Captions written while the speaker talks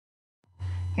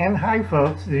And hi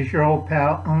folks, this is your old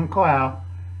pal Uncle Al,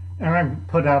 and I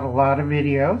put out a lot of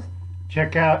videos.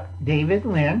 Check out David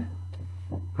Lynn,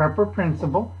 Prepper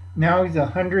Principal. Now he's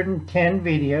 110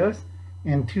 videos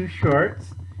and 2 shorts,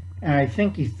 and I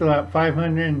think he's still at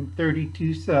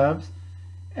 532 subs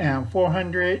and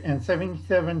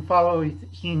 477 followers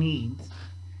he needs.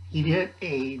 He did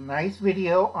a nice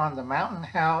video on the Mountain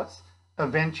House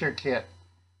Adventure Kit.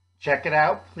 Check it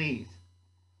out, please.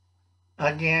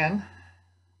 Again,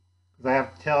 I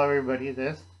have to tell everybody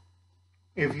this.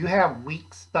 If you have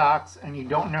weak stocks and you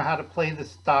don't know how to play the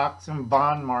stocks and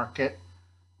bond market,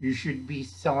 you should be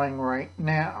selling right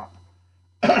now.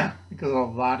 Because a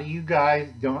lot of you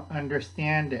guys don't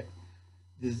understand it.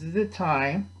 This is the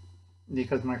time,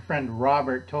 because my friend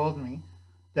Robert told me,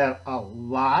 that a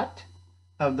lot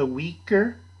of the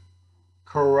weaker,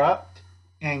 corrupt,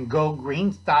 and go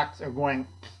green stocks are going.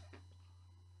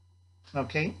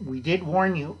 Okay, we did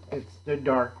warn you, it's the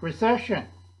dark recession.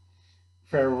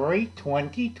 February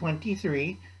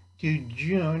 2023 to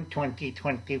June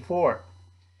 2024.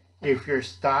 If your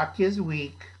stock is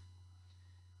weak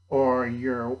or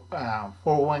your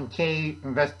 401k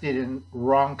invested in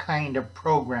wrong kind of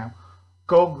program,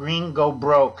 go green, go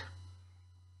broke.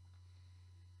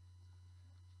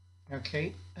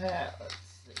 Okay, let's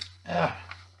see.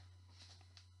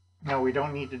 No, we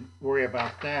don't need to worry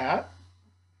about that.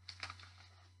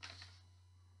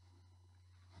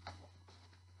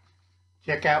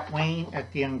 Check out Wayne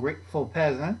at the Ungrateful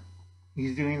Peasant.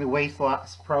 He's doing the weight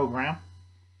loss program.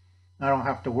 I don't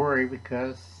have to worry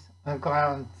because Uncle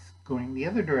Alan's going the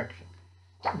other direction.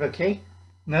 Okay?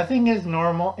 Nothing is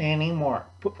normal anymore.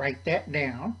 Write that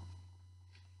down.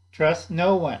 Trust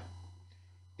no one.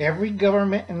 Every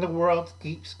government in the world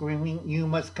keeps screaming, you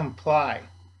must comply.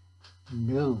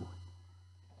 No.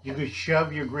 You could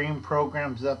shove your green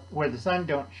programs up where the sun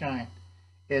don't shine.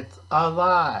 It's a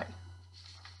lie.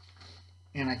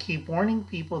 And I keep warning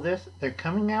people this, they're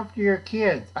coming after your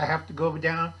kids. I have to go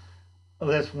down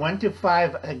list 1 to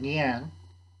 5 again,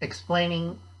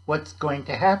 explaining what's going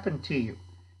to happen to you.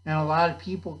 And a lot of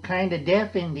people kind of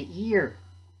deaf in the ear.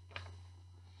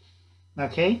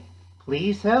 Okay?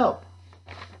 Please help.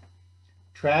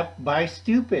 Trapped by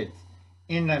stupids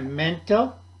in the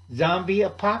mental zombie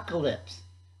apocalypse.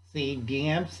 See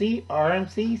DMC,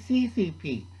 RMC,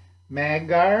 CCP,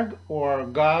 Magarg, or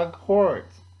GOG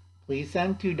hordes. Please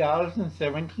send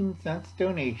 $2.17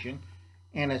 donation,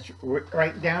 and it's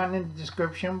right down in the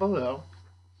description below.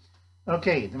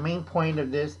 Okay, the main point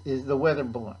of this is the weather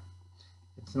balloon.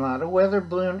 It's not a weather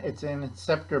balloon, it's an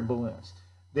interceptor balloons.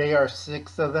 There are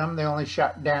 6 of them, they only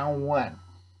shot down 1.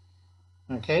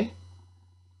 Okay?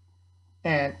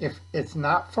 And if it's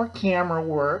not for camera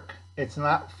work, it's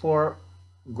not for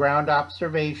ground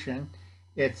observation,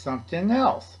 it's something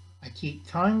else. I keep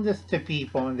telling this to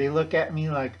people and they look at me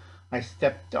like I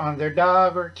stepped on their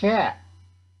dog or cat.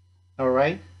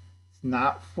 Alright? It's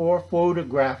not for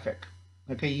photographic.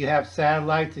 Okay, you have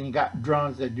satellites and you got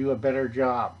drones that do a better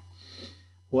job.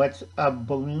 What's a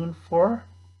balloon for?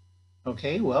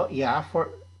 Okay, well, yeah, for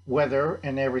weather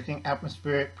and everything,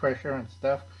 atmospheric pressure and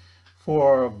stuff.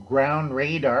 For ground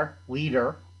radar,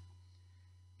 leader.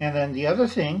 And then the other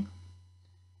thing,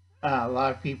 a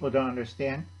lot of people don't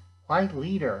understand, why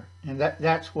leader? And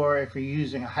that's where if you're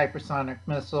using a hypersonic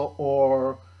missile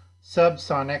or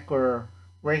subsonic or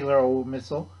regular old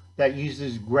missile that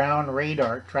uses ground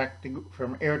radar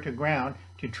from air to ground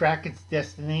to track its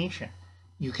destination.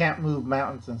 You can't move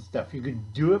mountains and stuff. You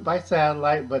could do it by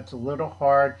satellite, but it's a little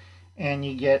hard and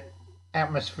you get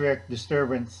atmospheric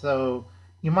disturbance. So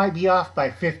you might be off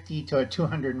by 50 to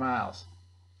 200 miles.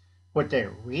 What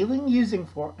they're really using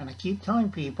for, and I keep telling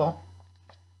people,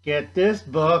 get this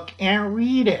book and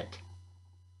read it.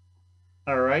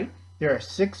 Alright? There are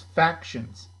 6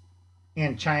 factions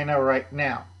in China right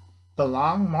now. The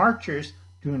Long Marchers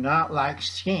do not like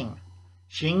Xing.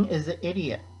 Xing is an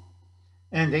idiot.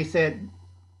 And they said,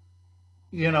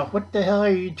 you know, what the hell are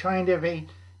you trying to invade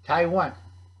Taiwan?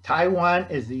 Taiwan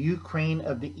is the Ukraine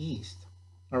of the East.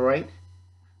 Alright?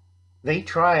 They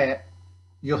try it.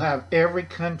 You'll have every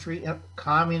country,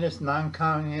 communist,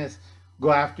 non-communist,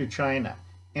 go after China.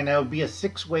 And it'll be a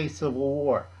 6-way civil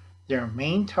war. Their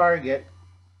main target,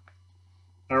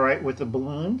 all right, with the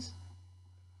balloons,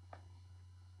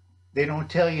 they don't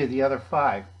tell you the other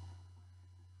 5.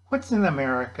 What's in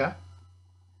America?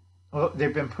 Well,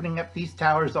 they've been putting up these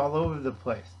towers all over the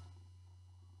place.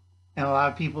 And a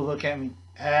lot of people look at me,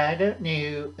 I don't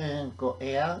know, Uncle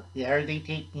Al, are they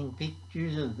taking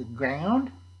pictures of the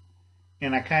ground?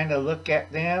 And I kind of look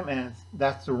at them, and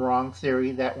that's the wrong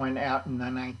theory that went out in the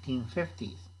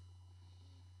 1950s.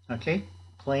 Okay?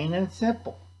 Plain and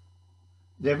simple.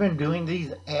 They've been doing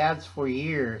these ads for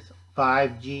years.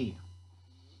 5G.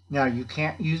 Now, you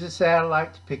can't use a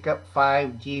satellite to pick up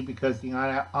 5G because the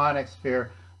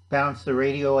ionosphere bounce the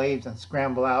radio waves and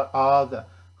scramble out all the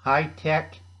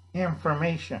high-tech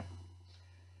information.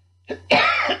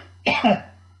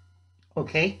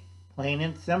 Okay? Plain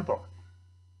and simple.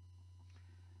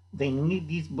 They need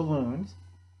these balloons,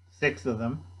 6 of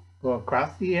them, go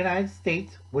across the United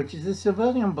States, which is a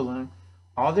civilian balloon.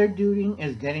 All they're doing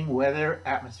is getting weather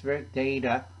atmospheric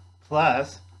data,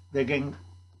 plus they're getting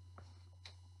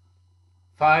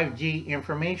 5G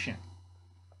information.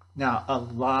 Now, a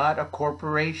lot of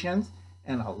corporations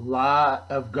and a lot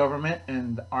of government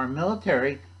and our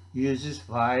military uses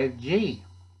 5G.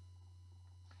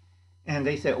 And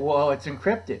they say, well, it's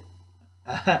encrypted.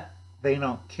 They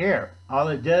don't care. All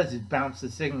it does is bounce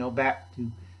the signal back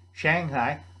to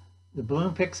Shanghai. The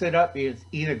balloon picks it up. It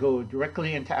either goes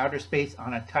directly into outer space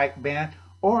on a tight band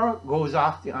or goes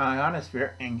off the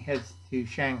ionosphere and heads to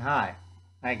Shanghai.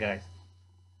 Hi, guys.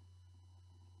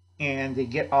 And they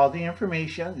get all the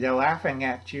information. They're laughing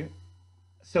at you.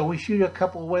 So we shoot a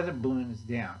couple weather balloons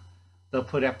down. They'll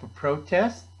put up a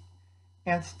protest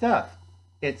and stuff.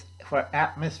 It's for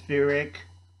atmospheric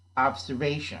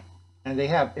observation. And they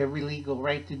have every legal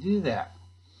right to do that.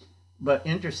 But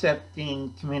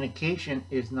intercepting communication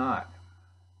is not.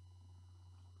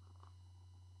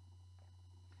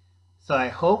 So I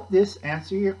hope this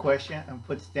answers your question and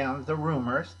puts down the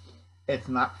rumors. It's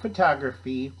not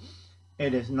photography.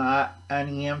 It is not an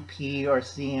EMP or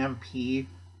CMP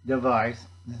device.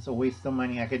 It's a waste of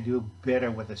money. I could do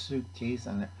better with a suitcase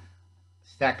and a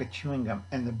stack of chewing gum.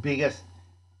 And the biggest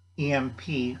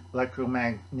EMP,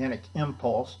 electromagnetic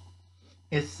impulse,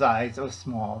 is the size of a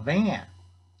small van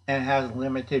and has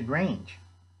limited range.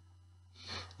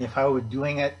 If I were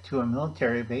doing it to a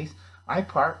military base, I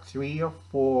park 3 or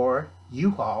 4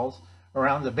 U-Hauls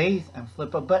around the base and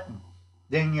flip a button.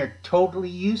 Then you're totally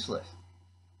useless.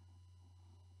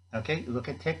 Okay, look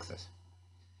at Texas.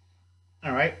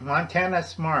 All right, Montana's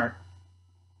smart,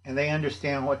 and they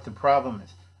understand what the problem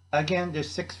is. Again,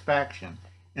 there's 6 factions,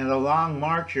 and the long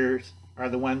marchers are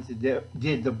the ones that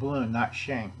did the balloon, not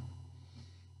Shang.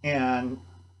 And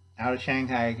out of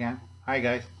Shanghai again. Hi,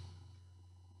 guys.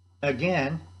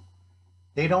 Again,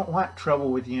 they don't want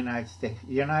trouble with the United States.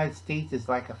 The United States is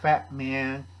like a fat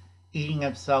man eating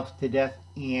himself to death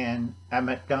in a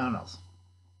McDonald's.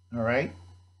 All right?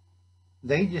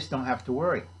 They just don't have to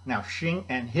worry. Now, Xing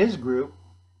and his group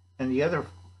and the other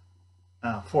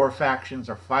 4 factions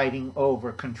are fighting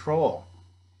over control.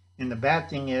 And the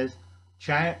bad thing is,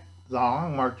 China, the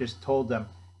Long Marchers told them,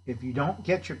 if you don't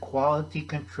get your quality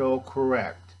control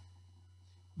correct,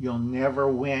 you'll never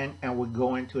win and we'll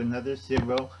go into another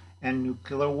civil and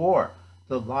nuclear war.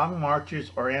 The Long Marchers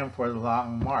are in for the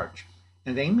Long March.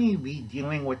 And they may be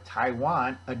dealing with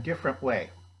Taiwan a different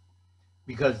way.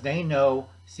 Because they know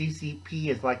CCP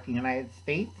is like the United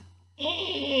States.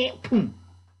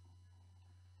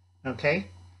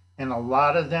 Okay? And a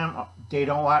lot of them, they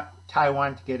don't want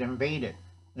Taiwan to get invaded.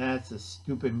 That's a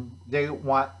stupid, they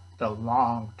want the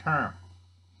long term.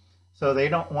 So they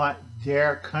don't want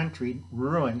their country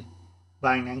ruined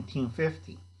by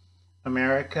 1950.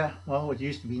 America, well, it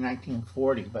used to be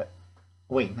 1940, but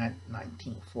wait, not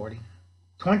 1940,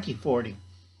 2040.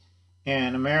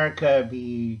 And America would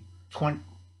be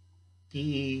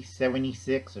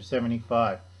 2076 or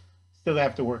 75. Still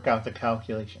have to work out the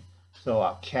calculation. So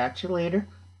I'll catch you later.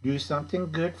 Do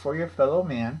something good for your fellow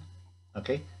man.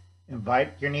 Okay?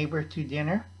 Invite your neighbor to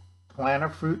dinner. Plant a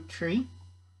fruit tree.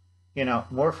 You know,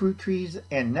 more fruit trees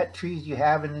and nut trees you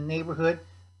have in the neighborhood,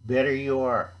 better you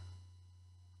are.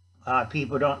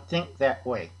 People don't think that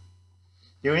way.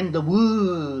 They're in the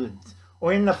woods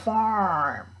or in the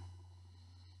farm.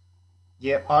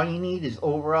 Yep, all you need is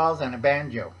overalls and a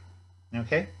banjo.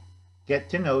 Okay? Get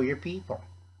to know your people.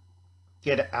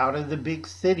 Get out of the big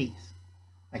cities.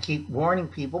 I keep warning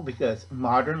people because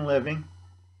modern living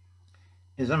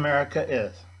is America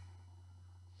is.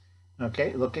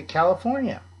 Okay, look at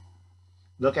California.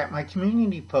 Look at my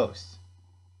community posts.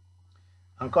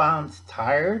 Uncle Alan's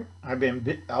tired. I've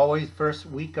been always first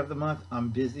week of the month. I'm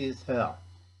busy as hell.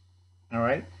 All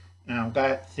right? And I've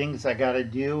got things I got to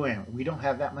do, and we don't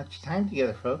have that much time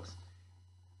together, folks.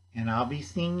 And I'll be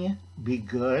seeing you. Be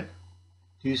good.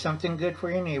 Do something good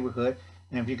for your neighborhood.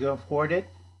 And if you can afford it,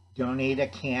 donate a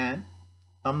can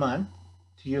a month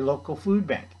to your local food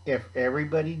bank. If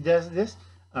everybody does this,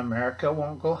 America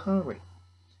won't go hungry.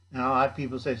 And a lot of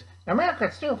people say,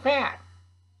 America's too fat.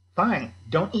 Fine,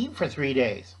 don't eat for 3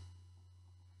 days.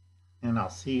 And I'll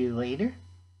see you later.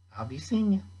 I'll be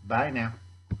seeing you. Bye now.